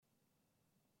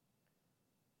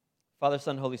Father,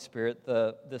 Son, Holy Spirit,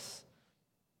 this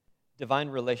divine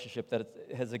relationship that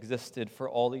has existed for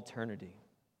all eternity,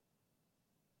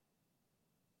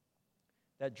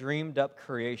 that dreamed up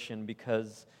creation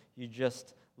because you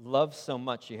just loved so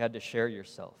much you had to share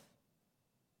yourself.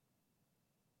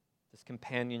 This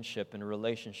companionship and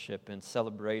relationship and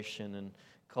celebration and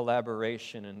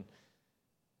collaboration and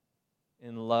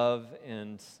in love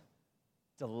and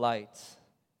delight.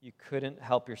 You couldn't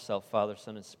help yourself, Father,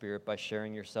 Son, and Spirit, by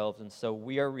sharing yourselves. And so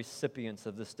we are recipients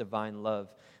of this divine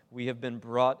love. We have been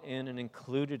brought in and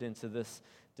included into this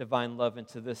divine love,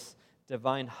 into this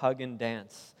divine hug and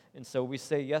dance. And so we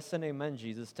say yes and amen,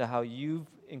 Jesus, to how you've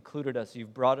included us.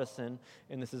 You've brought us in.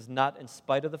 And this is not in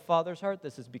spite of the Father's heart.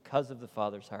 This is because of the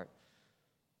Father's heart.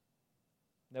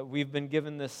 That we've been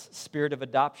given this spirit of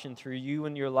adoption through you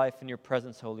and your life and your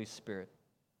presence, Holy Spirit.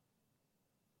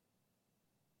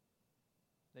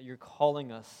 That you're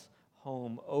calling us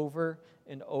home over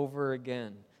and over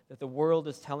again. That the world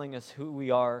is telling us who we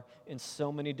are in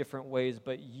so many different ways,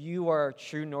 but you are our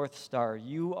true North Star.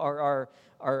 You are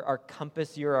our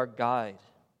compass. You're our guide.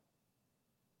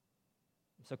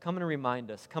 So come and remind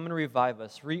us. Come and revive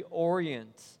us.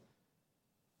 Reorient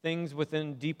things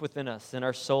deep within us, in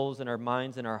our souls, in our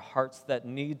minds, in our hearts that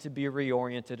need to be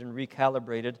reoriented and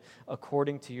recalibrated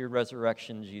according to your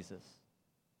resurrection, Jesus.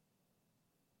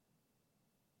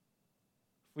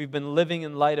 We've been living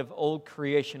in light of old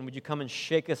creation. Would you come and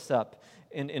shake us up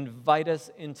and invite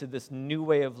us into this new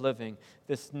way of living,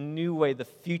 this new way, the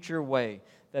future way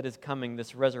that is coming,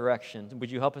 this resurrection?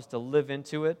 Would you help us to live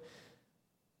into it,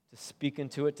 to speak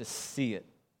into it, to see it?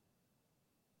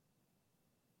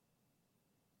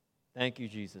 Thank you,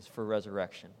 Jesus, for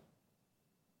resurrection.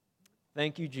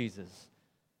 Thank you, Jesus,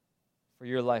 for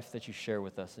your life that you share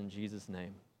with us. In Jesus'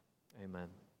 name, amen.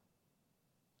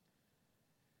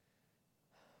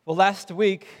 Well, last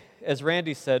week, as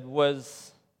Randy said,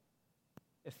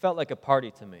 it felt like a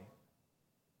party to me.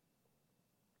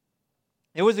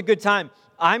 It was a good time.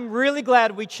 I'm really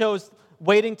glad we chose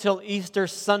waiting till Easter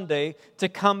Sunday to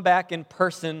come back in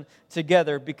person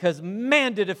together, because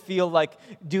man, did it feel like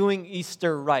doing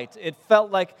Easter right. It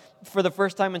felt like for the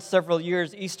first time in several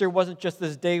years, Easter wasn't just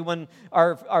this day when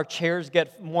our chairs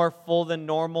get more full than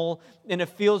normal and it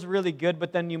feels really good,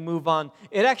 but then you move on.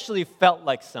 It actually felt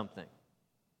like something.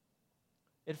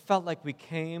 It felt like we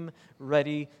came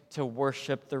ready to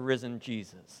worship the risen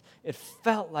Jesus. It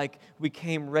felt like we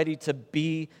came ready to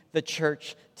be the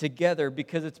church together,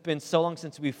 because it's been so long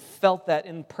since we felt that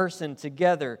in person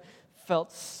together.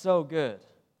 Felt so good.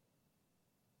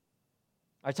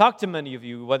 I talked to many of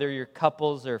you, whether you're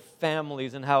couples or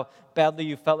families, and how badly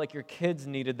you felt like your kids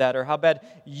needed that, or how bad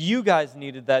you guys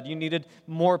needed that. You needed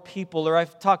more people. Or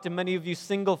I've talked to many of you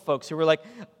single folks who were like,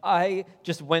 I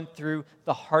just went through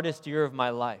the hardest year of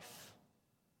my life.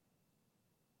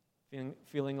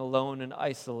 Feeling alone and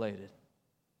isolated.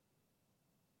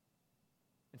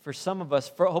 And for some of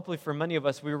us, hopefully for many of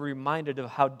us, we were reminded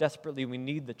of how desperately we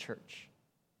need the church.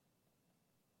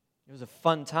 It was a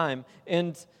fun time.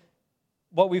 And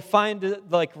what we find,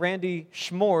 like Randy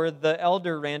Schmore, the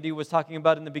elder Randy, was talking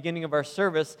about in the beginning of our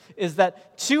service, is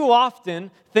that too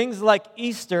often things like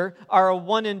Easter are a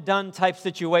one-and-done type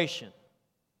situation.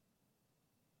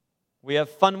 We have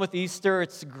fun with Easter.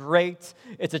 It's great.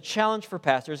 It's a challenge for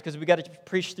pastors because we got to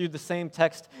preach through the same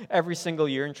text every single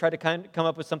year and try to come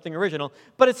up with something original.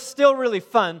 But it's still really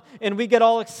fun, and we get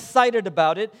all excited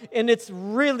about it. And it's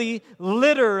really,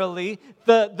 literally,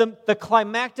 the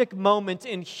climactic moment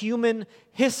in human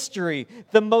history,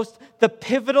 the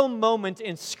pivotal moment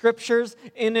in scriptures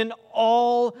and in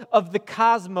all of the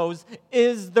cosmos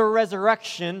is the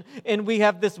resurrection. And we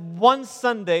have this one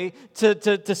Sunday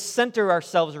to center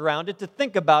ourselves around it, to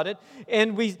think about it,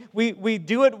 and we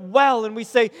do it well, and we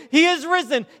say, He is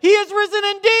risen! He is risen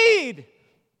indeed!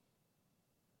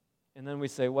 And then we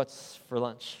say, what's for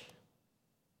lunch?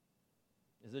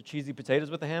 Is it cheesy potatoes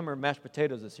with a ham or mashed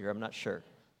potatoes this year? I'm not sure.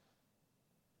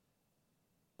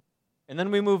 And then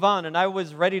we move on, and I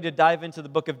was ready to dive into the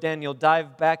book of Daniel,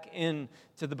 dive back into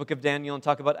the book of Daniel and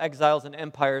talk about exiles and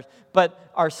empires,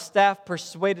 but our staff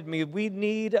persuaded me we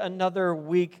need another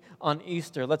week on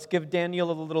Easter. Let's give Daniel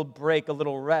a little break, a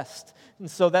little rest. And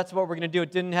so that's what we're going to do.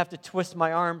 It didn't have to twist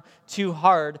my arm too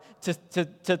hard to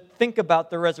think about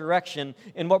the resurrection.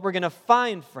 And what we're going to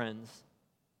find, friends,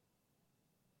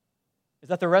 is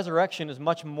that the resurrection is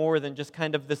much more than just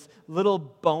kind of this little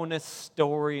bonus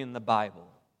story in the Bible.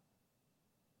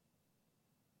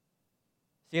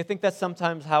 See, I think that's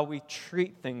sometimes how we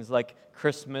treat things like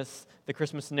Christmas, the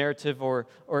Christmas narrative, or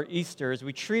Easter, is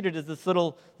we treat it as this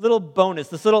little bonus,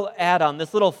 this little add-on,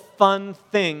 this little fun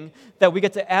thing that we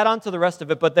get to add on to the rest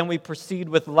of it, but then we proceed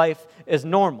with life as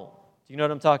normal. Do you know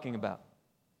what I'm talking about?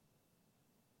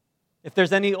 If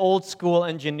there's any old school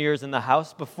engineers in the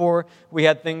house, before we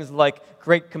had things like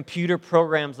great computer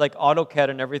programs like AutoCAD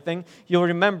and everything, you'll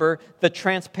remember the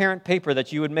transparent paper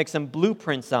that you would make some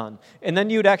blueprints on. And then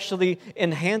you'd actually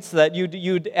enhance that.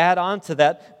 You'd add on to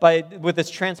that with this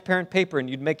transparent paper, and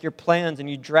you'd make your plans, and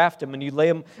you'd draft them, and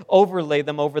you'd overlay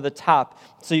them over the top.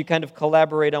 So you kind of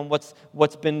collaborate on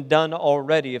what's been done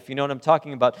already, if you know what I'm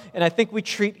talking about. And I think we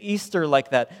treat Easter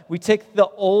like that. We take the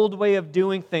old way of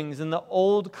doing things and the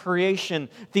old creation,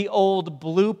 the old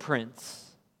blueprints,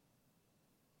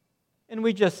 and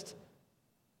we just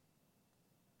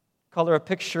color a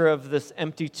picture of this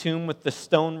empty tomb with the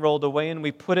stone rolled away, and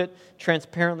we put it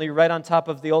transparently right on top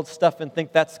of the old stuff and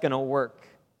think that's going to work.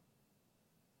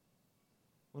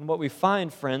 And what we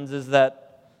find, friends, is that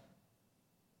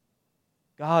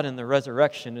God in the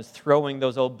resurrection is throwing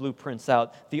those old blueprints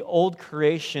out. The old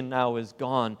creation now is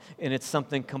gone, and it's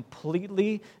something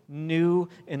completely new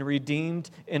and redeemed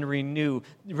and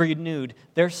renewed.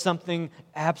 There's something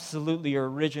absolutely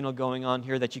original going on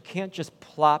here that you can't just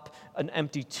plop an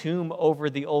empty tomb over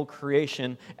the old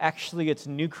creation. Actually, it's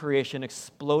new creation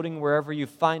exploding wherever you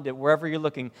find it, wherever you're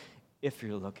looking, if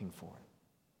you're looking for it.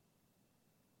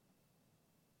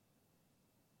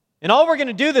 And all we're going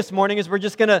to do this morning is we're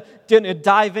just going to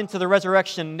dive into the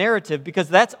resurrection narrative, because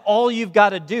that's all you've got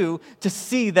to do to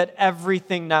see that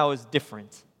everything now is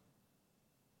different.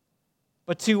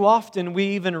 But too often we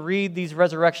even read these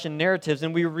resurrection narratives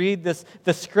and we read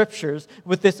the scriptures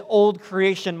with this old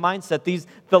creation mindset,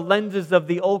 the lenses of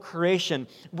the old creation,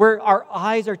 where our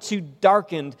eyes are too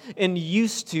darkened and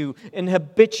used to and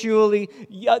habitually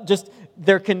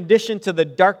they're conditioned to the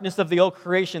darkness of the old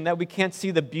creation that we can't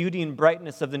see the beauty and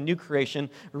brightness of the new creation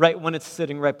right when it's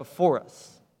sitting right before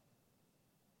us.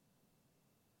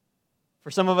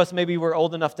 For some of us, maybe we're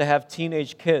old enough to have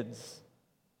teenage kids.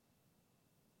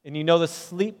 And you know the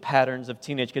sleep patterns of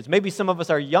teenage kids. Maybe some of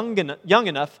us are young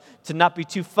enough to not be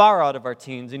too far out of our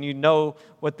teens, and you know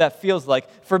what that feels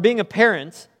like. For being a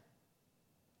parent,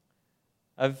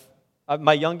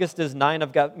 my youngest is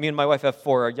 9. Me and my wife have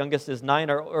 4. Our youngest is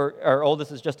 9. Our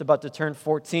oldest is just about to turn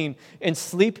 14. And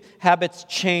sleep habits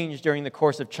change during the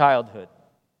course of childhood.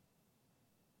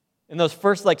 In those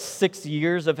first 6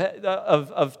 years of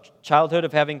childhood,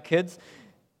 of having kids,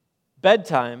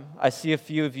 bedtime, I see a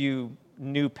few of you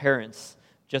new parents,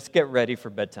 just get ready for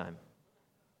bedtime.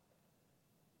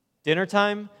 Dinner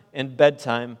time and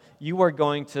bedtime, you are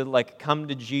going to come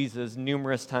to Jesus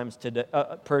numerous times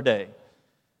per day.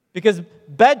 Because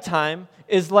bedtime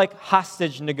is like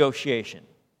hostage negotiation.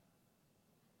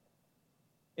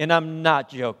 And I'm not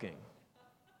joking.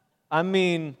 I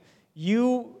mean,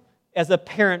 you as a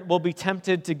parent will be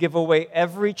tempted to give away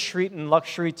every treat and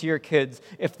luxury to your kids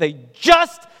if they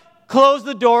just close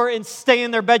the door and stay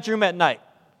in their bedroom at night.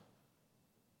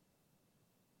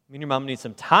 I mean, your mom needs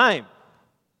some time.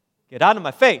 Get out of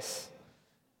my face.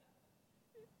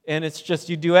 And it's just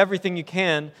you do everything you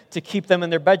can to keep them in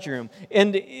their bedroom.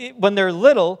 And when they're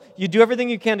little, you do everything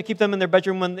you can to keep them in their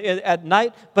bedroom at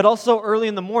night, but also early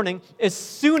in the morning. As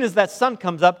soon as that sun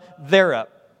comes up, they're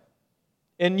up.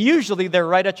 And usually they're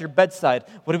right at your bedside.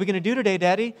 What are we going to do today,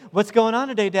 Daddy? What's going on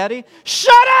today, Daddy?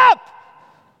 Shut up!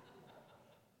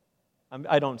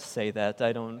 I don't say that.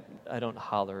 I don't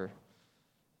holler.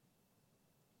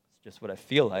 It's just what I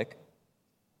feel like.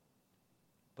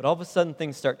 But all of a sudden,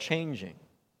 things start changing.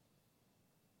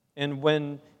 And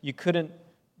when you couldn't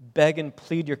beg and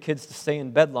plead your kids to stay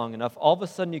in bed long enough, all of a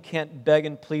sudden you can't beg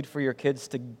and plead for your kids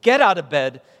to get out of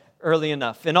bed early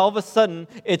enough. And all of a sudden,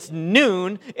 it's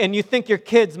noon, and you think your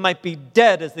kids might be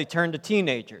dead as they turn to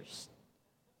teenagers.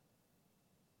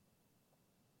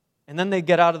 And then they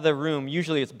get out of their room.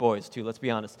 Usually it's boys too, let's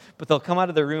be honest. But they'll come out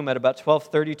of their room at about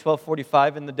 12:30,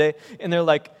 12:45 in the day, and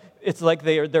it's like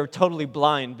they're totally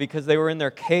blind because they were in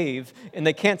their cave and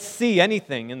they can't see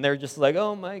anything, and they're just like,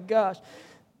 oh my gosh.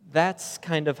 That's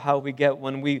kind of how we get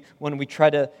when we try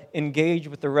to engage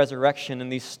with the resurrection and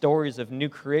these stories of new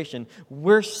creation.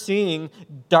 We're seeing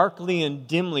darkly and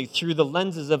dimly through the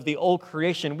lenses of the old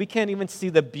creation. We can't even see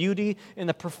the beauty and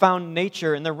the profound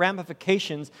nature and the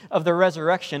ramifications of the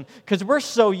resurrection because we're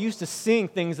so used to seeing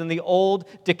things in the old,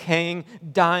 decaying,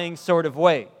 dying sort of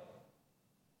way.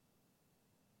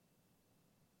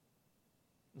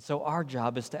 So our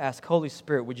job is to ask, Holy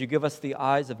Spirit, would you give us the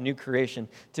eyes of new creation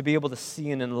to be able to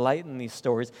see and enlighten these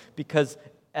stories, because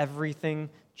everything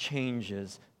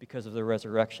changes because of the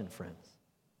resurrection, friends.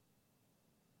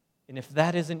 And if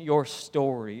that isn't your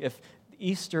story, if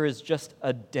Easter is just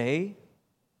a day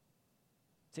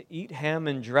to eat ham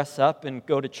and dress up and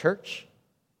go to church,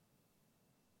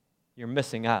 you're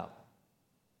missing out.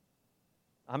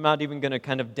 I'm not even going to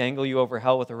kind of dangle you over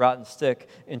hell with a rotten stick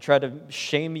and try to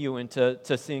shame you into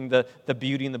seeing the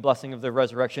beauty and the blessing of the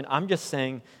resurrection. I'm just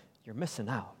saying you're missing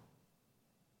out.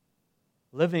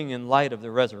 Living in light of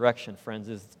the resurrection, friends,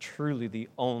 is truly the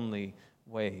only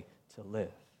way to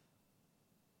live.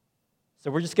 So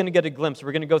we're just going to get a glimpse.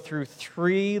 We're going to go through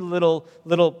three little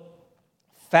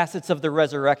facets of the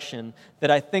resurrection that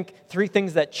I think, three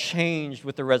things that changed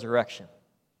with the resurrection.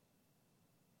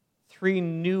 Three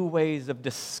new ways of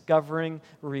discovering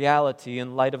reality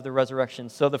in light of the resurrection.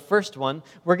 So the first one,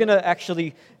 we're going to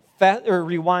actually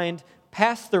rewind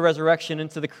past the resurrection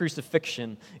into the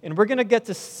crucifixion. And we're going to get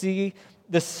to see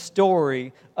the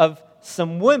story of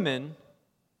some women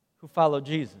who followed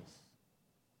Jesus.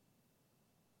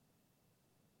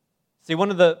 See,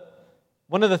 one of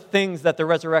the things that the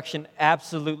resurrection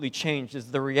absolutely changed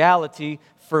is the reality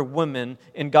for women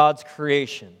in God's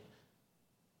creation.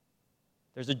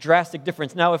 There's a drastic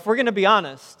difference. Now, if we're going to be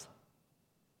honest,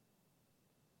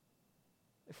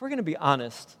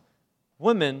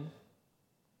 women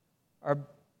are,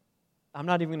 I'm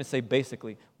not even going to say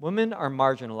basically, women are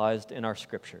marginalized in our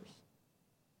scriptures.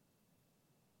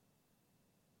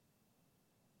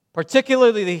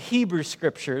 Particularly the Hebrew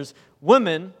scriptures,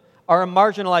 women are a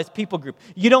marginalized people group.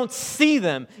 You don't see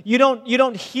them. You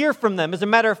don't hear from them. As a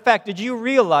matter of fact, did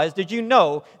you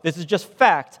know, this is just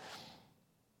fact,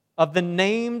 of the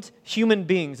named human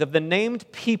beings, of the named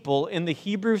people in the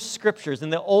Hebrew scriptures,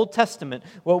 in the Old Testament,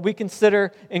 what we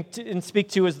consider and speak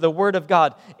to as the Word of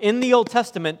God. In the Old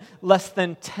Testament, less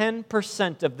than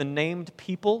 10% of the named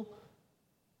people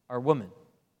are women.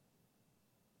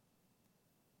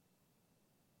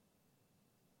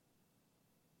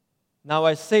 Now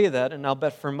I say that, and I'll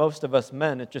bet for most of us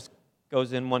men, it just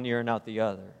goes in one ear and out the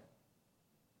other.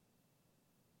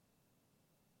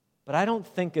 But I don't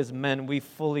think as men we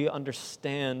fully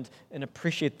understand and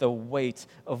appreciate the weight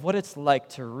of what it's like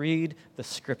to read the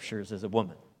scriptures as a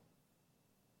woman.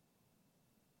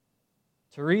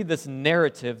 To read this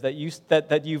narrative that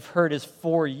you've heard is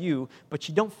for you, but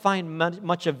you don't find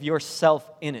much of yourself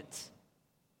in it.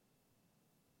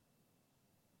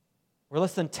 Where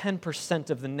less than 10%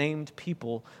 of the named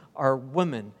people are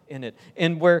women in it.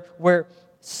 And where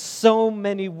so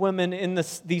many women in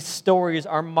these stories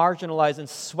are marginalized and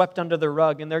swept under the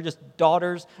rug, and they're just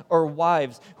daughters or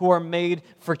wives who are made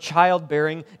for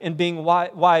childbearing and being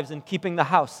wives and keeping the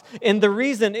house. And the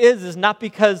reason is not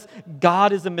because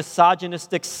God is a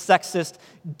misogynistic, sexist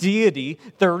deity.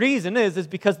 The reason is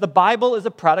because the Bible is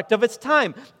a product of its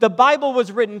time. The Bible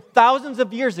was written thousands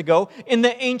of years ago in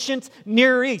the ancient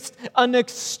Near East, an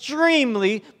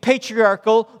extremely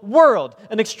patriarchal world,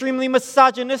 an extremely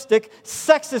misogynistic,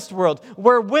 sexist world,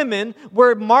 where women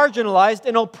were marginalized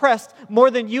and oppressed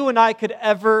more than you and I could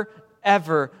ever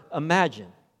imagine.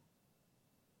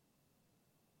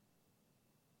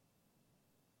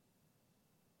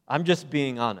 I'm just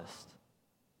being honest.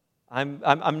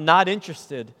 I'm not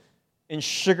interested in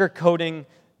sugarcoating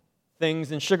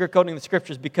things and sugarcoating the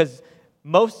scriptures because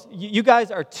you guys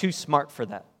are too smart for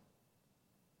that.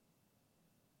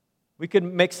 We could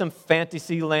make some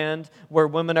fantasy land where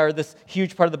women are this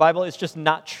huge part of the Bible. It's just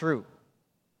not true.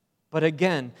 But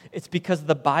again, it's because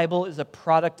the Bible is a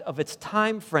product of its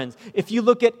time, friends. If you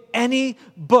look at any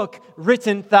book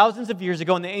written thousands of years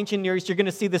ago in the ancient Near East, you're going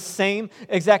to see the same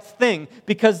exact thing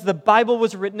because the Bible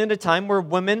was written in a time where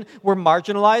women were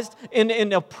marginalized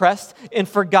and oppressed and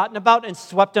forgotten about and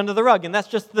swept under the rug. And that's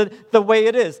just the way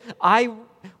it is.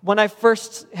 When I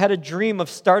first had a dream of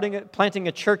planting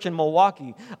a church in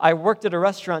Milwaukee, I worked at a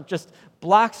restaurant just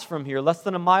blocks from here, less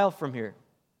than a mile from here.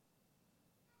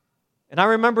 And I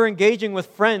remember engaging with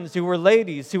friends who were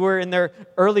ladies, who were in their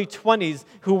early 20s,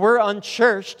 who were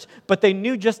unchurched, but they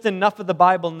knew just enough of the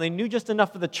Bible and they knew just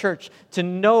enough of the church to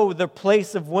know the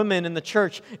place of women in the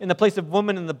church and the place of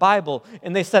women in the Bible.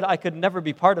 And they said, I could never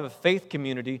be part of a faith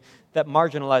community that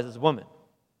marginalizes women.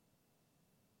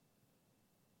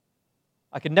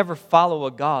 I could never follow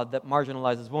a God that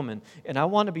marginalizes women. And I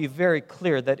want to be very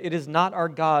clear that it is not our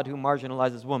God who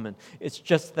marginalizes women. It's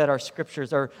just that our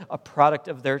scriptures are a product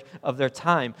of their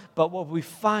time. But what we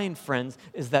find, friends,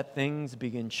 is that things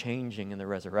begin changing in the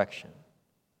resurrection.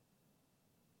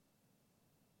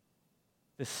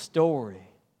 This story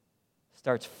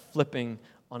starts flipping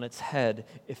on its head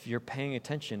if you're paying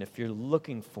attention, if you're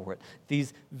looking for it.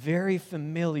 These very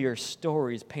familiar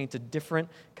stories paint a different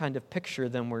kind of picture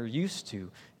than we're used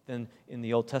to, than in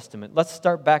the Old Testament. Let's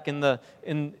start back in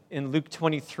Luke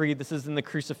 23. This is in the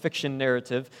crucifixion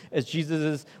narrative. As Jesus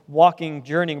is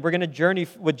journeying. We're going to journey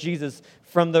with Jesus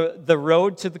from the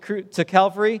road to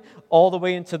Calvary all the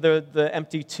way into the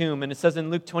empty tomb. And it says in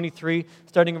Luke 23,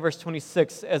 starting in verse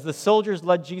 26, as the soldiers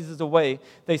led Jesus away,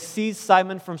 they seized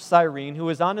Simon from Cyrene, who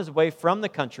was on his way from the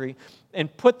country,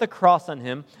 and put the cross on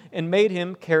him and made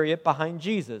him carry it behind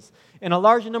Jesus. And a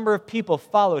large number of people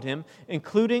followed him,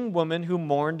 including women who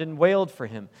mourned and wailed for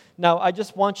him. Now, I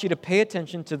just want you to pay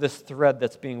attention to this thread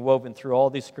that's being woven through all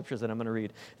these scriptures that I'm going to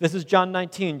read. This is John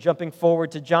 19, jumping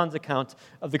forward to John's account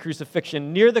of the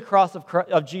crucifixion. Near the cross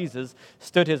of Jesus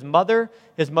stood his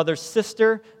mother's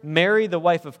sister, Mary, the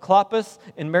wife of Clopas,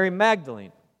 and Mary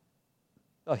Magdalene.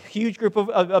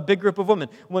 A big group of women.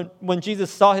 When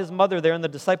Jesus saw his mother there and the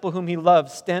disciple whom he loved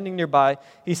standing nearby,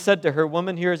 he said to her,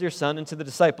 "Woman, here is your son," and to the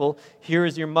disciple, "Here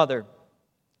is your mother."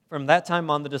 From that time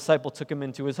on, the disciple took him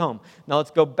into his home. Now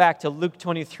let's go back to Luke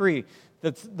 23.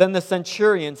 Then the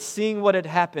centurion, seeing what had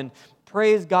happened,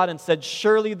 praised God and said,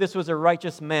 "Surely this was a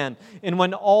righteous man." And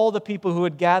when all the people who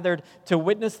had gathered to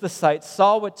witness the sight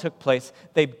saw what took place,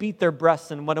 they beat their breasts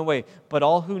and went away. But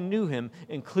all who knew him,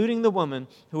 including the woman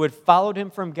who had followed him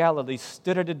from Galilee,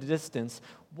 stood at a distance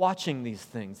watching these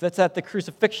things. That's at the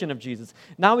crucifixion of Jesus.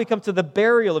 Now we come to the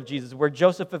burial of Jesus, where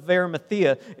Joseph of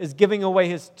Arimathea is giving away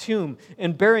his tomb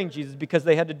and burying Jesus because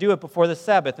they had to do it before the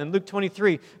Sabbath. In Luke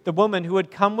 23, the woman who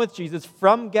had come with Jesus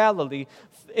from Galilee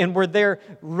and were there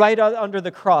right under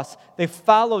the cross, they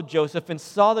followed Joseph and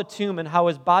saw the tomb and how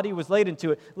his body was laid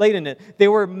in it. They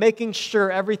were making sure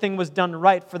everything was done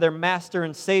right for their master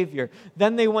and Savior.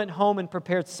 Then they went home and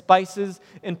prepared spices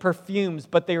and perfumes,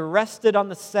 but they rested on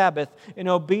the Sabbath in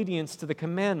obedience to the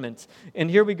commandments. And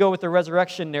here we go with the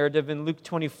resurrection narrative in Luke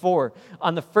 24.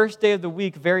 On the first day of the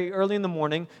week, very early in the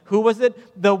morning, who was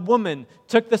it? The woman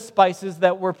took the spices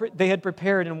that they had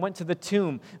prepared and went to the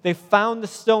tomb. They found the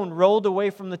stone rolled away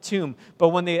from the tomb, but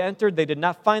when they entered, they did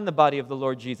not find the body of the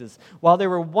Lord Jesus. While they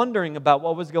were wondering about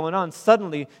what was going on,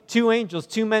 suddenly 2 angels,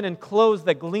 2 men in clothes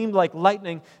that gleamed like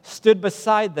lightning, stood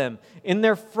beside them. In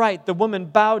their fright, the women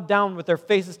bowed down with their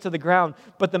faces to the ground,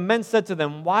 but the men said to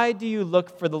them, "Why do you look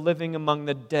for the living among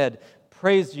the dead?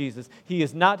 Praise Jesus. He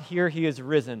is not here, he is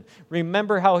risen.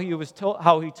 Remember how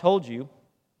he told you,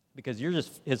 because you're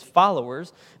just his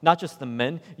followers, not just the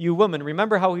men, you women.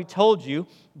 Remember how he told you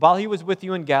while he was with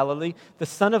you in Galilee, the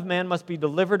Son of Man must be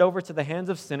delivered over to the hands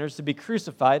of sinners to be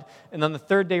crucified, and on the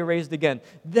third day raised again."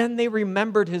 Then they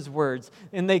remembered his words,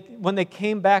 and when they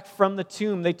came back from the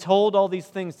tomb, they told all these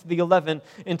things to the 11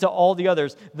 and to all the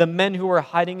others, the men who were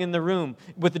hiding in the room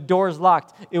with the doors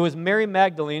locked. It was Mary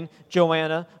Magdalene,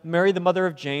 Joanna, Mary the mother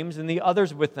of James, and the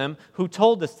others with them who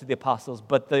told this to the apostles.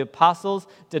 But the apostles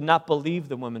did not believe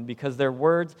the women because their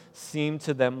words seemed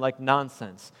to them like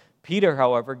nonsense. Peter,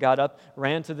 however, got up,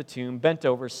 ran to the tomb, bent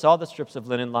over, saw the strips of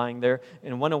linen lying there,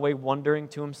 and went away wondering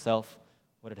to himself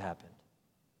what had happened.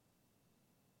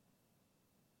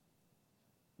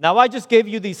 Now, I just gave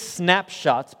you these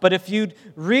snapshots, but if you'd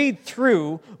read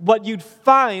through, what you'd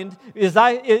find is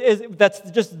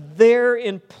that's just there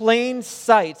in plain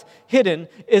sight, hidden,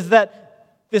 is that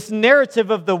this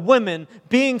narrative of the women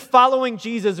following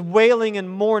Jesus, wailing and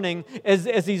mourning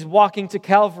as he's walking to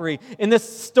Calvary. In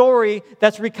this story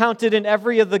that's recounted in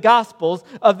every of the Gospels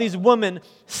of these women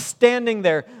standing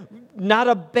there, not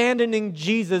abandoning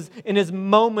Jesus in his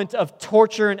moment of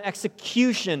torture and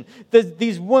execution.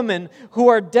 These women who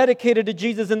are dedicated to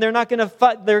Jesus, and they're not going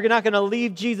to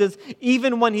leave Jesus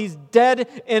even when he's dead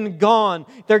and gone.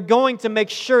 They're going to make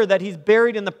sure that he's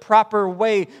buried in the proper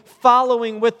way,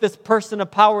 following with this person of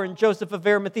power in Joseph of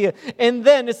Arimathea. And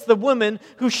then it's the women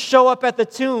who show up at the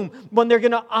tomb when they're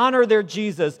going to honor their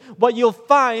Jesus. What you'll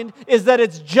find is that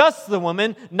it's just the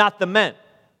women, not the men.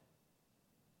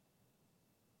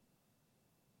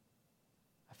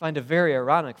 I find it very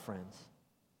ironic, friends,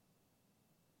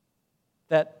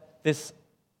 that this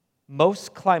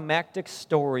most climactic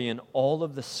story in all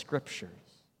of the Scriptures,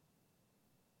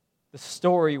 the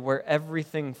story where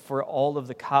everything for all of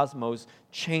the cosmos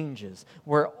changes,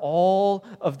 where all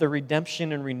of the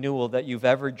redemption and renewal that you've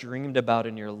ever dreamed about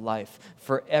in your life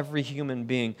for every human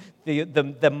being,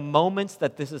 the moments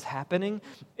that this is happening,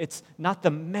 it's not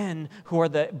the men who are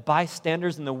the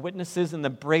bystanders and the witnesses and the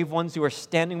brave ones who are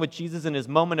standing with Jesus in his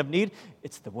moment of need.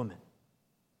 It's the women.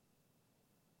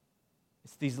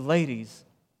 It's these ladies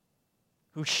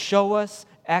who show us,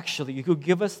 who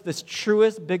give us this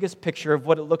truest, biggest picture of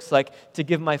what it looks like to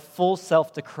give my full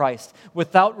self to Christ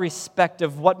without respect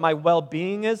of what my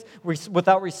well-being is,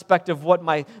 without respect of what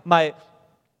my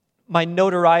my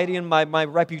notoriety and my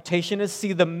reputation is,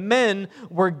 see, the men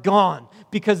were gone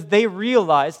because they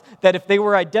realized that if they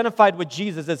were identified with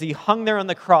Jesus as he hung there on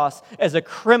the cross as a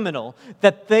criminal,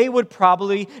 that they would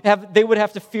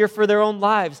have to fear for their own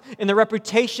lives, and their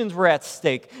reputations were at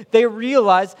stake. They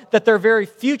realized that their very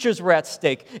futures were at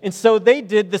stake, and so they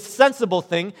did the sensible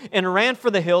thing and ran for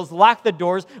the hills, locked the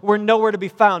doors, were nowhere to be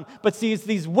found. But see, it's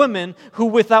these women who,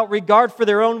 without regard for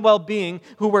their own well-being,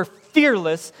 who were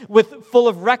fearless, full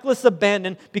of reckless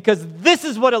abandon, because this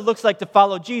is what it looks like to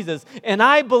follow Jesus. And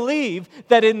I believe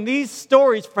that in these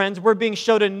stories, friends, we're being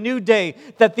showed a new day,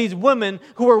 that these women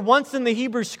who were once in the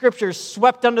Hebrew Scriptures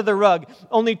swept under the rug,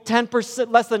 only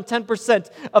 10%, less than 10%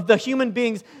 of the human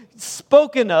beings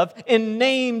spoken of and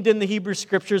named in the Hebrew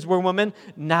Scriptures were women.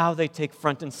 Now they take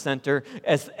front and center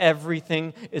as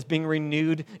everything is being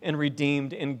renewed and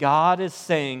redeemed, and God is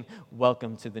saying,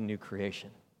 welcome to the new creation.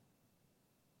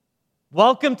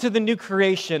 Welcome to the new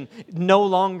creation. No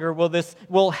longer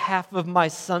will half of my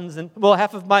sons and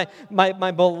half of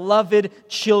my beloved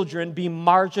children be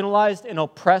marginalized and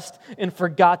oppressed and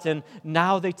forgotten.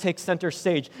 Now they take center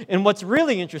stage. And what's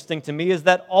really interesting to me is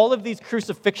that all of these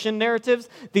crucifixion narratives,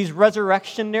 these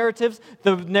resurrection narratives,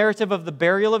 the narrative of the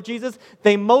burial of Jesus,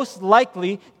 they most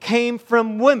likely came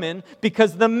from women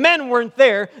because the men weren't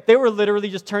there. They were literally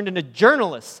just turned into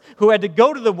journalists who had to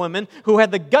go to the women, who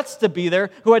had the guts to be there,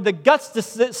 who had the guts to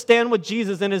stand with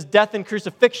Jesus in his death and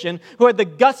crucifixion, who had the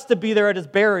guts to be there at his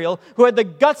burial, who had the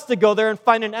guts to go there and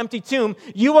find an empty tomb.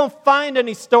 You won't find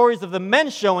any stories of the men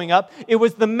showing up. It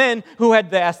was the men who had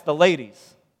to ask the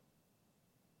ladies.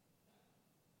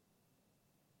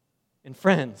 And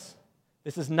friends,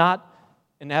 this is not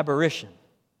an aberration.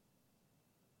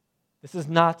 This is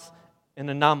not an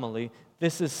anomaly.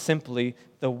 This is simply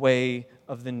the way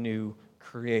of the new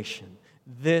creation.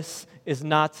 This is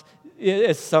not,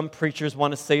 as some preachers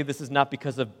want to say, this is not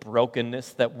because of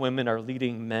brokenness that women are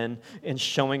leading men and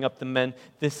showing up the men.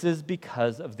 This is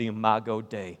because of the Imago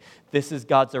Dei. This is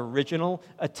God's original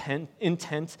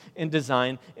intent and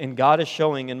design, and God is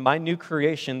showing in my new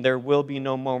creation there will be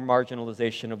no more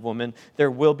marginalization of women.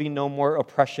 There will be no more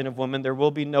oppression of women. There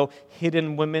will be no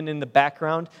hidden women in the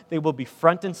background. They will be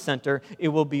front and center. It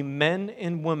will be men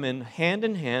and women, hand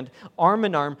in hand, arm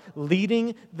in arm,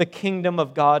 leading the kingdom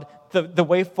of God, the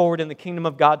way forward in the kingdom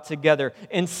of God together.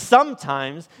 And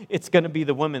sometimes it's going to be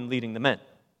the women leading the men.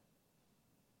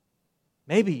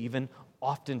 Maybe even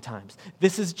oftentimes.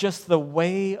 This is just the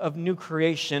way of new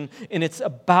creation, and it's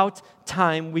about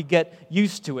time we get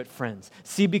used to it, friends.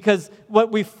 See, because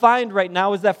what we find right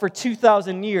now is that for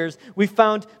 2,000 years, we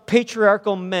found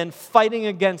patriarchal men fighting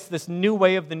against this new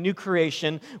way of the new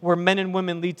creation where men and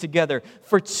women lead together.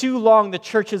 For too long, the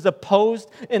church has opposed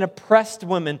and oppressed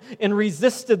women and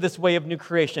resisted this way of new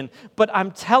creation. But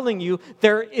I'm telling you,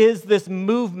 there is this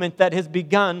movement that has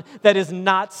begun that is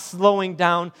not slowing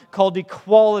down called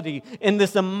equality in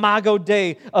this Imago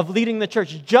Dei of leading the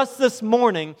church. Just this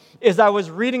morning, as I was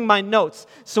reading my notes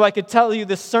so I could tell you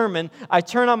this sermon, I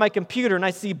turn on my computer and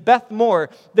I see Beth Moore,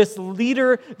 this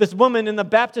leader, this woman in the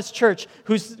Baptist church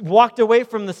who's walked away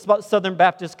from the Southern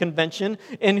Baptist Convention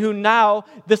and who now,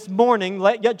 this morning,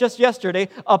 just yesterday,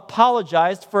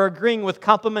 apologized for agreeing with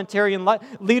complementarian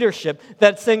leadership,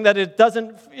 that's saying that it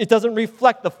doesn't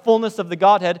reflect the fullness of the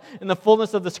Godhead and the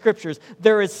fullness of the Scriptures.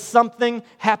 There is something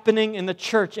happening in the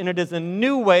church, and it is a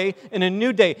new way and a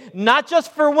new day, not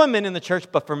just for women in the church,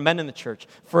 but for men in the church,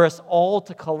 for us all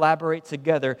to collaborate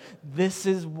together. This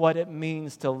is what it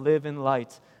means to live in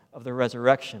light of the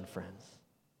resurrection, friends.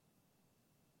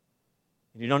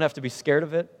 You don't have to be scared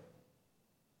of it.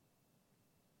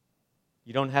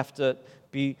 You don't have to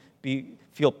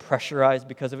feel pressurized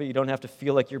because of it. You don't have to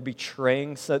feel like you're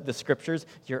betraying the Scriptures.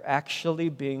 You're actually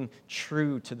being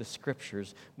true to the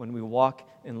Scriptures when we walk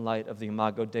in light of the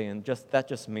Imago Dei. And that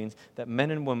just means that men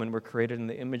and women were created in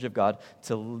the image of God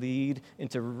to lead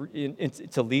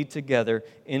together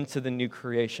into the new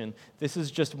creation. This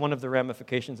is just one of the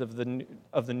ramifications of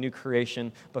the new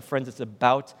creation. But friends, it's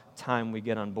about time we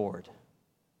get on board.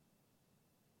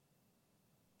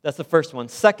 That's the first one.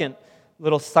 Second,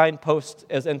 little signpost,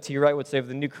 as N.T. Wright would say, of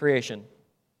the new creation.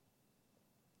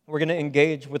 We're going to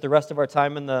engage with the rest of our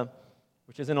time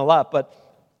which isn't a lot, but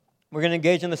we're going to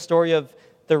engage in the story of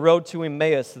the road to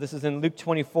Emmaus. This is in Luke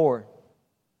 24.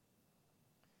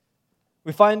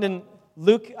 We find in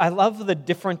Luke, I love the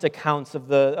different accounts of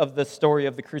the story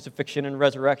of the crucifixion and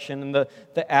resurrection and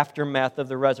the aftermath of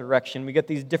the resurrection. We get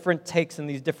these different takes and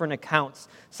these different accounts.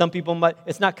 Some people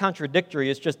it's not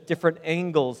contradictory, it's just different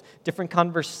angles, different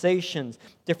conversations,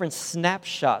 different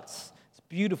snapshots. It's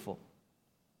beautiful.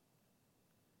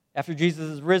 After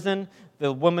Jesus is risen,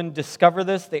 the women discover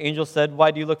this. The angel said, "Why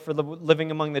do you look for the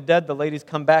living among the dead?" The ladies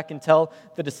come back and tell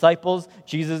the disciples,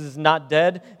 Jesus is not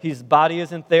dead. His body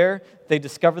isn't there. They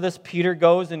discover this. Peter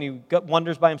goes and he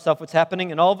wonders by himself what's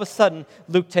happening. And all of a sudden,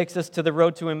 Luke takes us to the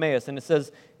road to Emmaus. And it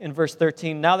says in verse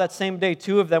 13, "Now that same day,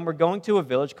 two of them were going to a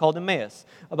village called Emmaus,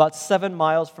 about 7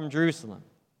 miles from Jerusalem.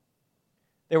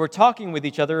 They were talking with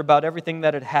each other about everything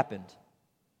that had happened."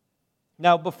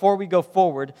 Now, before we go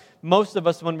forward, most of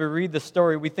us, when we read the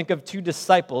story, we think of two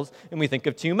disciples and we think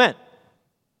of two men.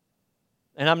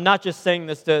 And I'm not just saying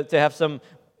this to have some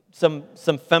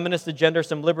feminist agenda or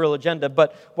some liberal agenda,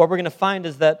 but what we're going to find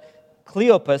is that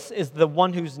Cleopas is the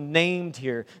one who's named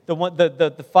here,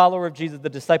 the follower of Jesus, the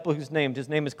disciple who's named. His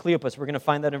name is Cleopas. We're going to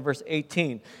find that in verse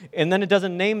 18. And then it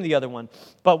doesn't name the other one.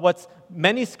 But what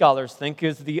many scholars think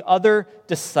is the other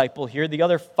disciple here, the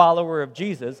other follower of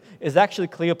Jesus, is actually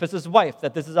Cleopas' wife,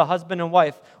 that this is a husband and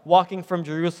wife walking from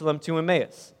Jerusalem to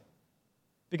Emmaus.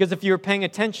 Because if you were paying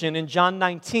attention, in John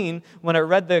 19, when I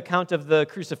read the account of the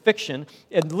crucifixion,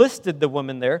 it listed the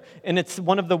woman there, and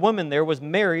one of the women there was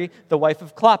Mary, the wife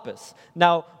of Clopas.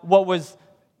 Now, what was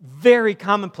very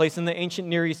commonplace in the ancient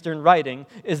Near Eastern writing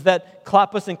is that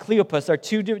Clopas and Cleopas are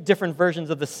two different versions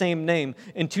of the same name,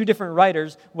 and two different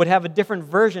writers would have a different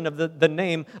version of the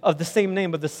name of the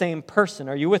same person.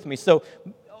 Are you with me? So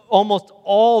almost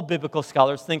all biblical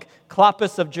scholars think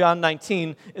Clopas of John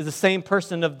 19 is the same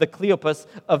person of the Cleopas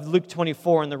of Luke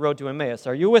 24 on the road to Emmaus.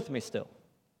 Are you with me still?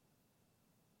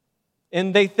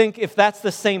 And they think if that's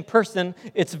the same person,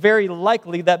 it's very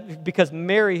likely that because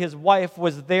Mary, his wife,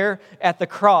 was there at the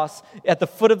cross, at the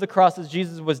foot of the cross as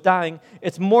Jesus was dying,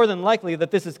 it's more than likely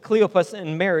that this is Cleopas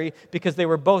and Mary because they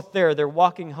were both there. They're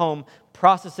walking home,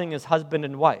 processing as husband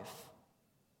and wife.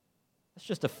 That's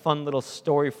just a fun little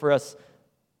story for us,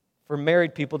 for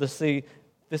married people to see.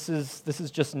 This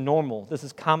is just normal. This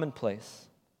is commonplace.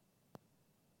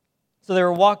 So they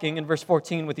were walking in verse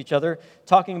 14 with each other,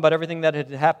 talking about everything that had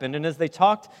happened. And as they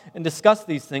talked and discussed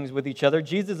these things with each other,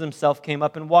 Jesus himself came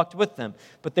up and walked with them.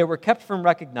 But they were kept from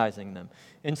recognizing them.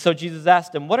 And so Jesus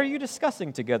asked them, "What are you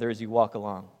discussing together as you walk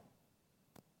along?"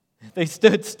 They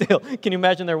stood still. Can you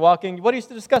imagine they're walking? "What are you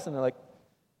discussing?" They're like,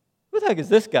 "Who the heck is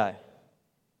this guy?"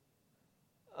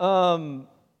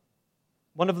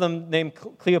 One of them, named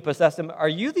Cleopas, asked him, "Are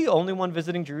you the only one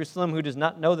visiting Jerusalem who does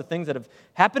not know the things that have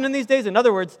happened in these days?" In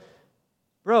other words,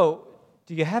 bro,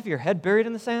 do you have your head buried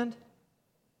in the sand?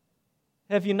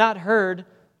 Have you not heard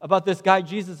about this guy,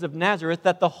 Jesus of Nazareth,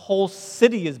 that the whole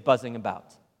city is buzzing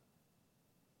about?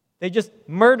 They just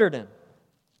murdered him.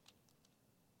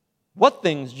 "What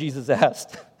things?" Jesus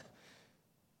asked.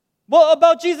 "Well,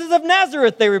 about Jesus of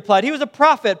Nazareth," they replied. "He was a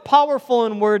prophet, powerful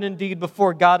in word and deed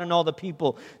before God and all the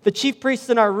people. The chief priests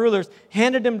and our rulers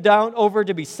handed him down over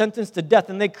to be sentenced to death,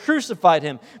 and they crucified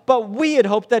him. But we had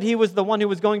hoped that he was the one who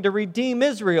was going to redeem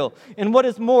Israel. And what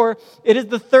is more, it is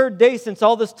the third day since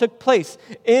all this took place.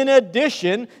 In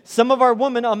addition, some of our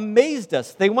women amazed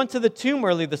us. They went to the tomb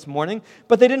early this morning,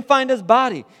 but they didn't find his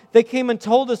body. They came and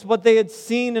told us what they had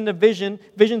seen in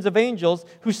visions of angels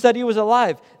who said he was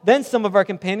alive. Then some of our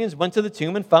companions went to the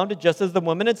tomb and found it just as the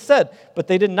woman had said, but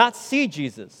they did not see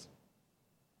Jesus."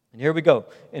 And here we go.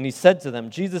 And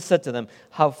Jesus said to them,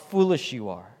 "How foolish you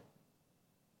are.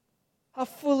 How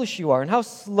foolish you are, and how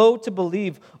slow to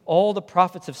believe all the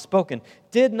prophets have spoken.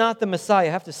 Did not the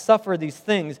Messiah have to suffer these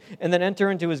things and then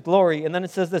enter into his glory?" And then it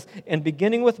says this, "And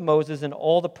beginning with Moses and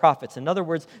all the prophets." In other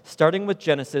words, starting with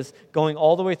Genesis, going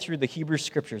all the way through the Hebrew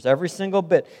Scriptures, every single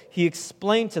bit, he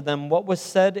explained to them what was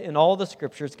said in all the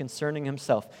Scriptures concerning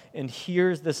himself. And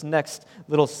here's this next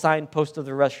little signpost of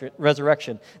the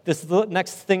resurrection, this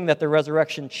next thing that the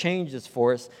resurrection changes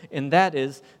for us, and that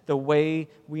is the way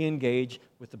we engage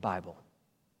with the Bible.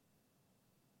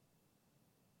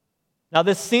 Now,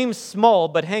 this seems small,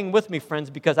 but hang with me, friends,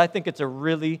 because I think it's a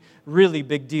really, really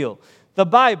big deal. The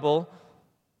Bible,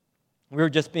 we were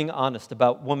just being honest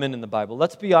about women in the Bible.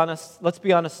 Let's be honest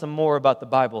some more about the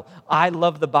Bible. I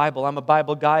love the Bible. I'm a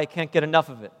Bible guy. I can't get enough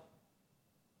of it.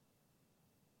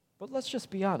 But let's just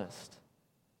be honest.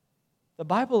 The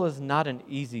Bible is not an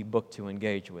easy book to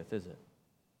engage with, is it?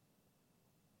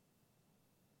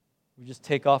 We just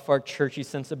take off our churchy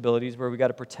sensibilities where we got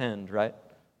to pretend, right?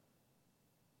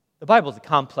 The Bible is a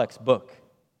complex book.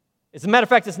 As a matter of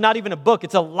fact, it's not even a book.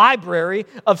 It's a library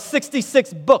of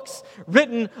 66 books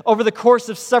written over the course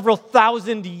of several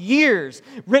thousand years,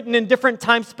 written in different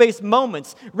time-space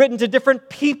moments, written to different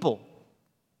people.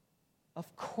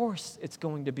 Of course, it's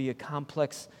going to be a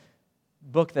complex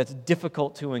book that's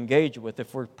difficult to engage with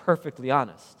if we're perfectly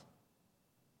honest.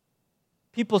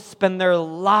 People spend their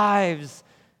lives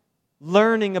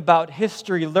learning about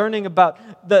history, learning about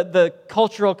the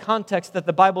cultural context that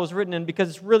the Bible is written in, because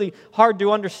it's really hard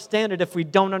to understand it if we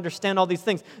don't understand all these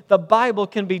things. The Bible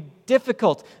can be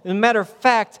difficult. As a matter of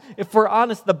fact, if we're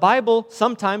honest, the Bible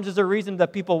sometimes is a reason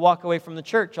that people walk away from the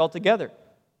church altogether.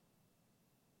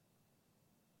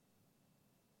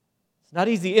 It's not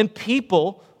easy. And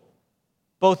people,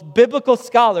 both biblical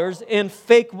scholars and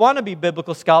fake wannabe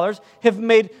biblical scholars, have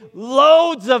made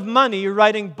loads of money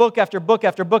writing book after book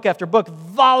after book after book,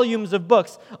 volumes of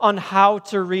books on how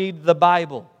to read the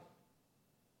Bible.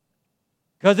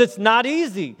 Because it's not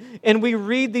easy. And we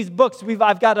read these books.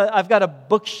 I've got a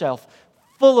bookshelf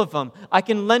full of them. I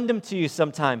can lend them to you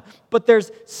sometime. But there's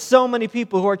so many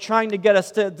people who are trying to get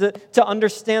us to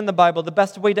understand the Bible, the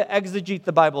best way to exegete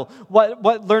the Bible,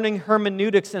 what learning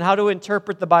hermeneutics and how to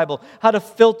interpret the Bible, how to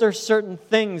filter certain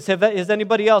things. Has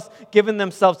anybody else given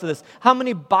themselves to this? How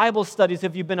many Bible studies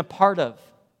have you been a part of?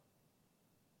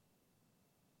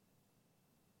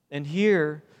 And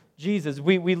here, Jesus,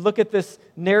 we look at this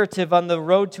narrative on the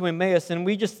road to Emmaus, and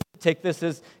we just take this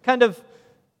as kind of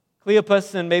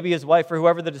Cleopas and maybe his wife or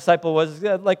whoever the disciple was,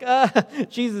 like,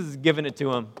 Jesus is giving it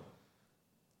to him.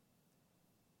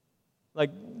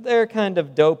 Like, they're kind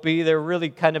of dopey. They're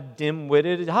really kind of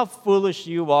dim-witted. How foolish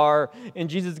you are. And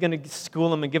Jesus is going to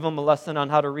school them and give them a lesson on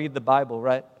how to read the Bible,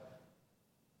 right?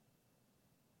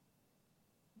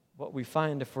 What we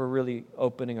find, if we're really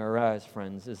opening our eyes,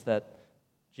 friends, is that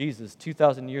Jesus,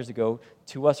 2,000 years ago,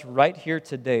 to us right here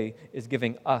today, is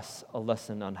giving us a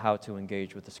lesson on how to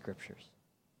engage with the Scriptures.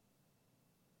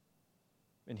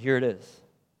 And here it is.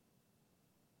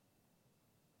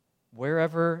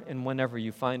 Wherever and whenever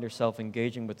you find yourself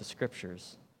engaging with the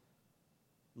Scriptures,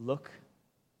 look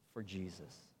for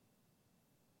Jesus.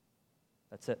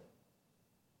 That's it.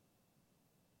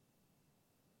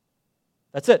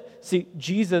 That's it. See,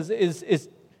 Jesus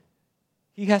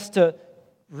he has to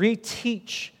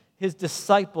reteach his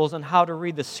disciples on how to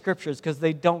read the Scriptures because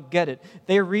they don't get it.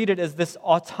 They read it as this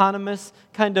autonomous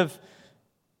kind of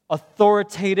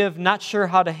authoritative, not sure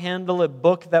how to handle a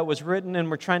book that was written,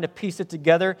 and we're trying to piece it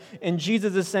together. And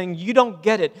Jesus is saying, you don't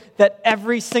get it, that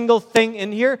every single thing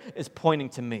in here is pointing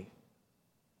to me.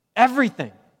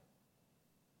 Everything.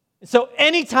 So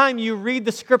anytime you read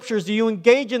the Scriptures, you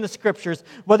engage in the Scriptures,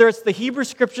 whether it's the Hebrew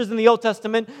Scriptures in the Old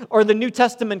Testament or the New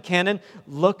Testament canon,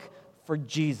 look for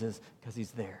Jesus because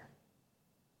he's there.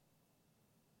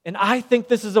 And I think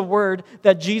this is a word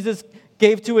that Jesus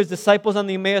gave to his disciples on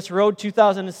the Emmaus Road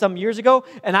 2,000 and some years ago,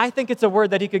 and I think it's a word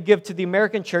that he could give to the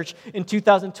American church in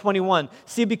 2021.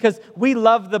 See, because we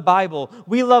love the Bible.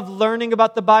 We love learning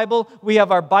about the Bible. We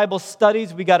have our Bible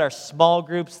studies. We got our small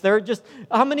groups.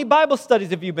 How many Bible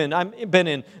studies have you been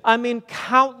in? I mean,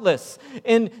 countless.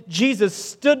 And Jesus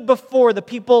stood before the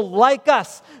people like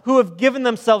us who have given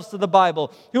themselves to the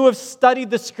Bible, who have studied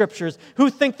the Scriptures,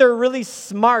 who think they're really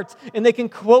smart and they can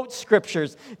quote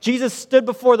Scriptures. Jesus stood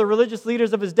before the religious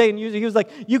leaders of his day, and he was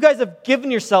like, you guys have given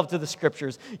yourself to the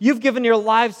Scriptures. You've given your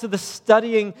lives to the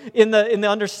studying, in the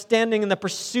understanding and the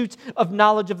pursuit of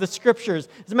knowledge of the Scriptures.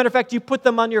 As a matter of fact, you put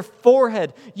them on your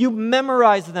forehead. You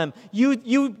memorize them.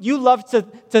 You love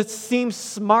to seem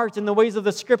smart in the ways of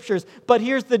the Scriptures. But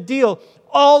here's the deal.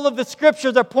 All of the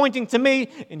Scriptures are pointing to me,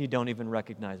 and you don't even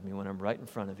recognize me when I'm right in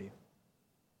front of you.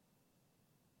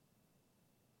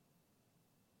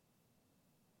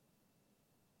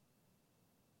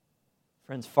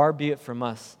 Friends, far be it from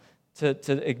us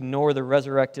to ignore the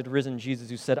resurrected, risen Jesus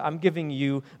who said, I'm giving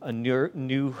you a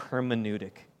new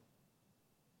hermeneutic.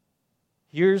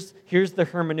 Here's the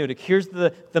hermeneutic. Here's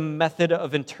the method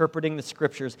of interpreting the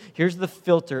Scriptures. Here's the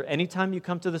filter. Anytime you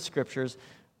come to the Scriptures,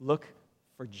 look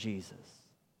for Jesus.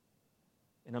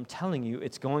 And I'm telling you,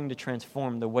 it's going to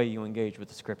transform the way you engage with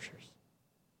the Scriptures.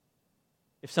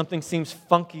 If something seems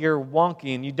funky or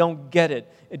wonky and you don't get it,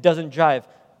 it doesn't jive,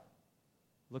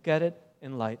 look at it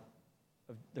in light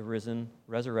of the risen,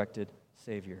 resurrected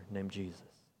Savior named Jesus.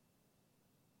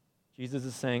 Jesus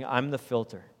is saying, I'm the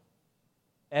filter.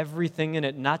 Everything in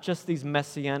it, not just these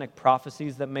messianic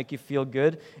prophecies that make you feel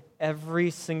good,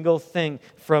 every single thing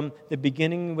from the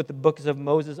beginning with the books of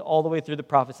Moses all the way through the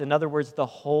prophets. In other words, the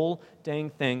whole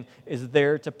dang thing is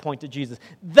there to point to Jesus.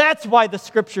 That's why the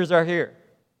Scriptures are here.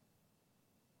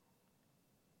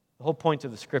 The whole point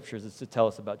of the Scriptures is to tell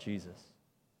us about Jesus.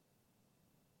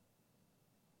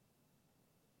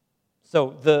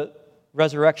 So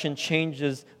resurrection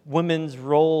changes women's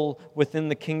role within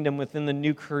the kingdom, within the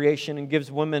new creation, and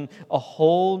gives women a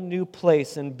whole new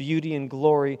place and beauty and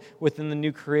glory within the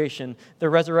new creation. The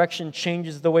resurrection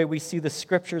changes the way we see the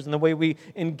Scriptures and the way we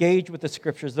engage with the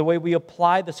Scriptures, the way we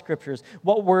apply the Scriptures,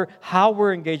 how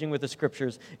we're engaging with the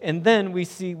Scriptures. And then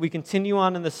we continue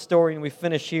on in the story, and we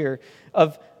finish here,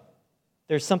 of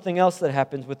there's something else that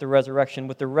happens with the resurrection,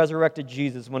 with the resurrected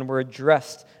Jesus, when we're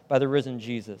addressed by the risen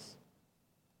Jesus.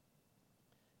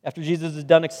 After Jesus is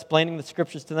done explaining the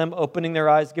Scriptures to them, opening their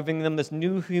eyes, giving them this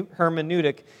new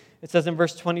hermeneutic, it says in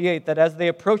verse 28 that as they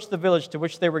approached the village to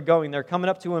which they were going, they're coming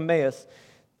up to Emmaus,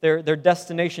 their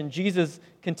destination. Jesus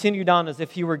continued on as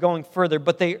if he were going further,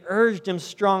 but they urged him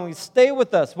strongly, "Stay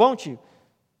with us, won't you?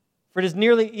 For it is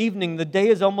nearly evening, the day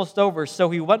is almost over." So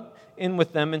he went in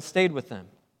with them and stayed with them.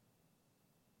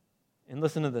 And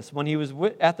listen to this. When he was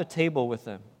at the table with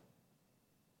them,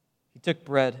 he took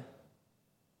bread,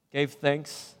 gave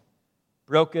thanks,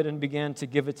 broke it, and began to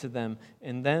give it to them.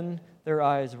 And then their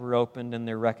eyes were opened and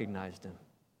they recognized him.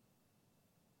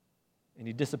 And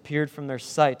he disappeared from their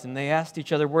sight. And they asked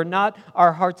each other, "Were not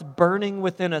our hearts burning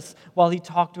within us while he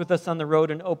talked with us on the road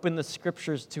and opened the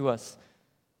Scriptures to us?"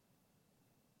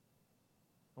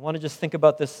 I want to just think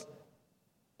about this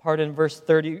part in verse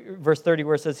 30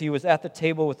 where it says he was at the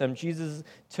table with them. Jesus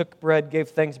took bread, gave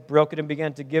thanks, broke it, and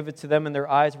began to give it to them, and their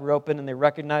eyes were open, and they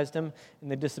recognized him,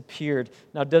 and they disappeared.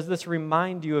 Now, does this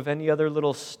remind you of any other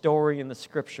little story in the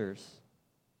Scriptures?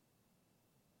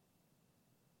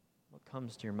 What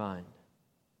comes to your mind?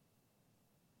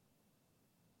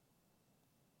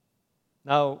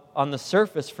 Now, on the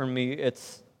surface for me,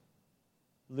 it's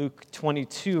Luke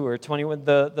 22 or 21,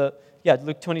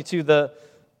 Luke 22, the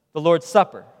Lord's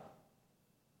Supper.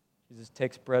 Jesus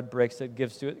takes bread, breaks it,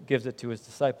 gives it to his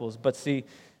disciples. But see,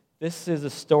 this is a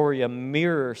story, a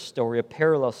mirror story, a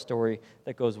parallel story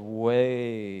that goes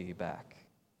way back.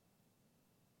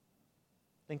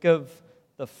 Think of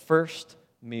the first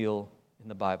meal in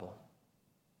the Bible.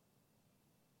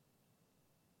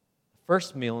 The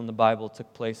first meal in the Bible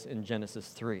took place in Genesis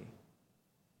 3.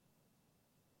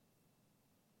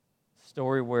 A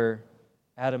story where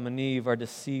Adam and Eve are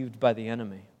deceived by the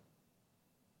enemy.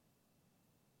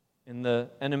 And the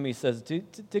enemy says,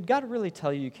 did God really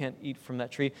tell you can't eat from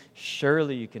that tree?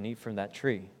 Surely you can eat from that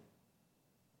tree.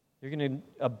 You're going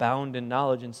to abound in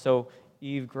knowledge. And so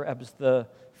Eve grabs the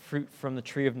fruit from the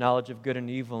tree of knowledge of good and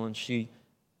evil, and she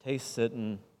tastes it,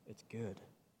 and it's good.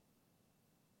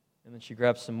 And then she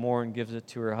grabs some more and gives it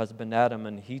to her husband Adam,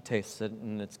 and he tastes it,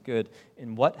 and it's good.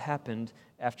 And what happened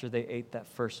after they ate that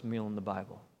first meal in the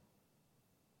Bible?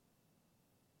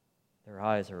 Their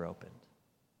eyes are opened.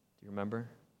 Do you remember?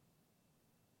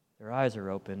 Their eyes are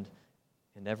opened,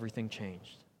 and everything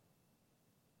changed.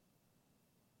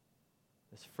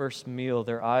 This first meal,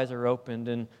 their eyes are opened,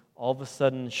 and all of a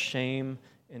sudden, shame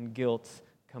and guilt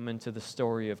come into the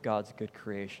story of God's good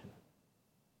creation.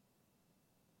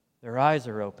 Their eyes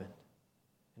are opened,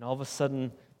 and all of a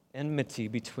sudden, enmity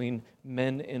between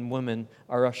men and women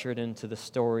are ushered into the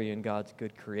story in God's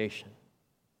good creation.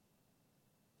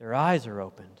 Their eyes are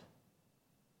opened.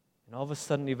 And all of a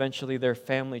sudden, eventually, their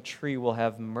family tree will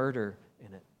have murder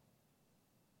in it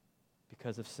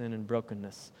because of sin and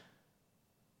brokenness.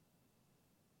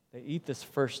 They eat this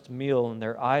first meal, and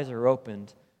their eyes are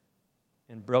opened,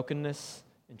 and brokenness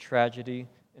and tragedy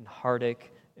and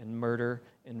heartache and murder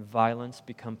and violence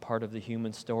become part of the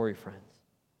human story, friends.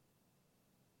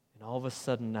 And all of a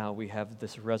sudden now we have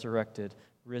this resurrected,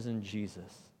 risen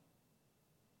Jesus.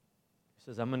 He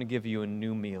says, "I'm going to give you a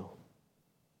new meal.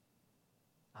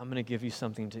 I'm going to give you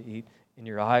something to eat, and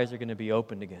your eyes are going to be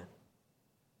opened again."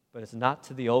 But it's not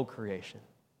to the old creation.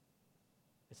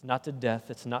 It's not to death.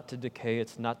 It's not to decay.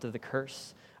 It's not to the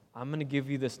curse. I'm going to give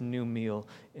you this new meal,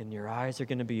 and your eyes are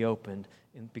going to be opened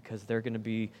because they're going to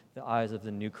be the eyes of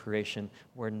the new creation,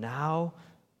 where now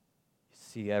you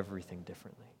see everything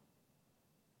differently.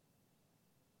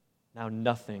 Now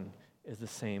nothing is the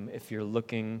same if you're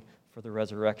looking for the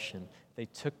resurrection. They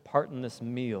took part in this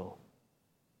meal.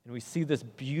 And we see this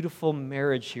beautiful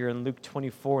marriage here in Luke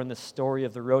 24 in the story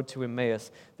of the road to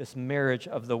Emmaus, this marriage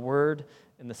of the Word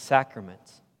and the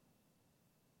sacrament.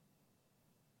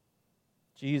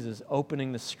 Jesus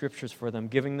opening the Scriptures for them,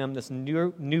 giving them this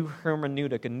new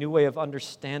hermeneutic, a new way of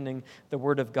understanding the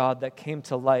Word of God that came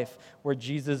to life, where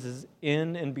Jesus is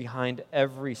in and behind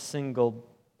every single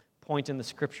point in the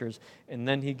Scriptures, and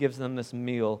then he gives them this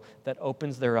meal that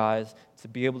opens their eyes to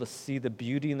be able to see the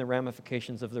beauty and the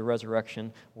ramifications of the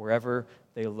resurrection wherever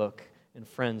they look. And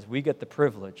friends, we get the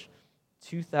privilege,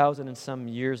 2,000 and some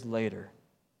years later,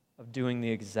 of doing the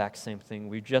exact same thing.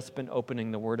 We've just been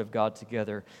opening the Word of God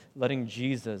together, letting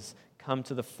Jesus come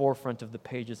to the forefront of the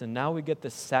pages. And now we get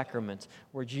this sacrament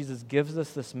where Jesus gives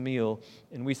us this meal,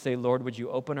 and we say, Lord, would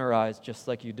you open our eyes just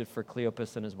like you did for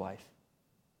Cleopas and his wife?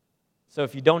 So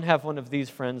if you don't have one of these,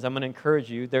 friends, I'm going to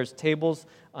encourage you. There's tables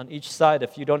on each side.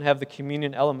 If you don't have the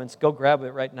communion elements, go grab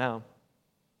it right now.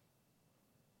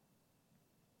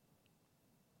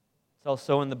 It's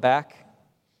also in the back.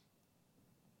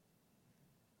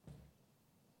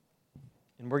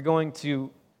 And we're going to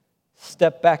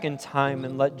step back in time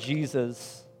and let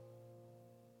Jesus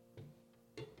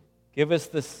give us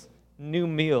this new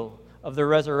meal of the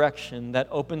resurrection that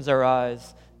opens our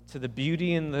eyes to the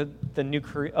beauty and the new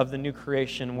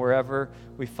creation wherever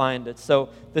we find it. So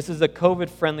this is a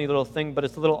COVID-friendly little thing, but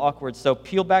it's a little awkward. So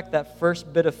peel back that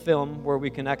first bit of film where we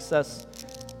can access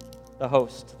the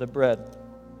host, the bread.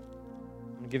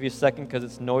 I'm going to give you a second because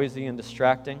it's noisy and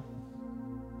distracting.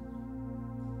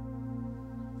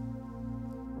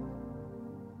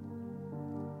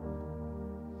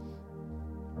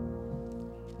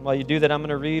 While you do that, I'm going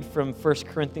to read from 1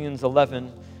 Corinthians 11,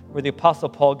 where the Apostle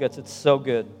Paul gets it so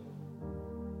good.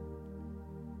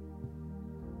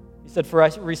 He said, "For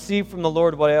I received from the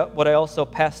Lord what I also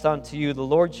passed on to you. The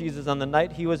Lord Jesus, on the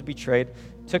night he was betrayed,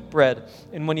 took bread,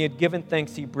 and when he had given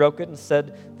thanks, he broke it and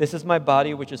said, 'This is my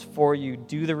body, which is for you.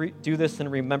 Do this in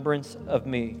remembrance of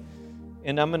me.'"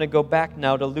 And I'm going to go back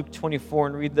now to Luke 24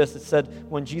 and read this. It said,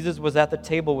 when Jesus was at the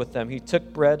table with them, he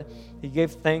took bread, he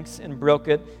gave thanks and broke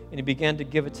it, and he began to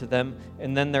give it to them,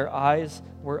 and then their eyes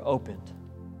were opened.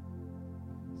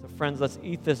 So friends, let's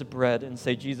eat this bread and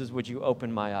say, Jesus, would you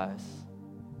open my eyes?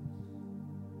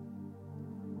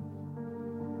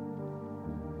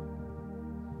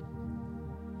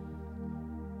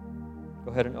 Go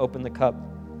ahead and open the cup.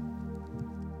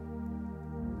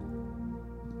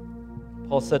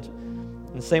 Paul said,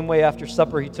 in the same way, after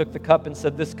supper, he took the cup and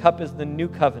said, "This cup is the new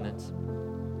covenant."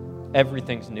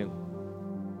 Everything's new.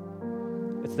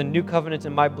 It's the new covenant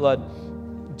in my blood.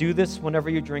 Do this whenever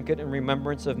you drink it in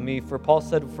remembrance of me. For Paul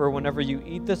said, for whenever you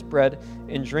eat this bread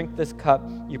and drink this cup,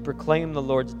 you proclaim the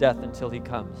Lord's death until he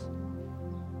comes.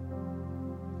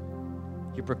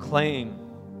 You proclaim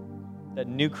that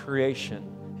new creation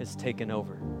has taken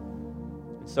over.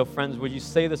 And so, friends, would you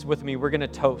say this with me? We're going to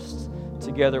toast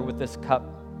together with this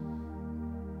cup.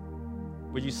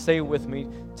 Would you say with me,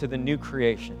 to the new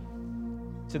creation?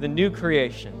 To the new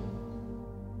creation.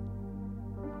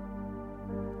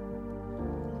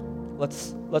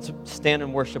 Let's stand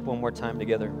and worship one more time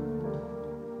together.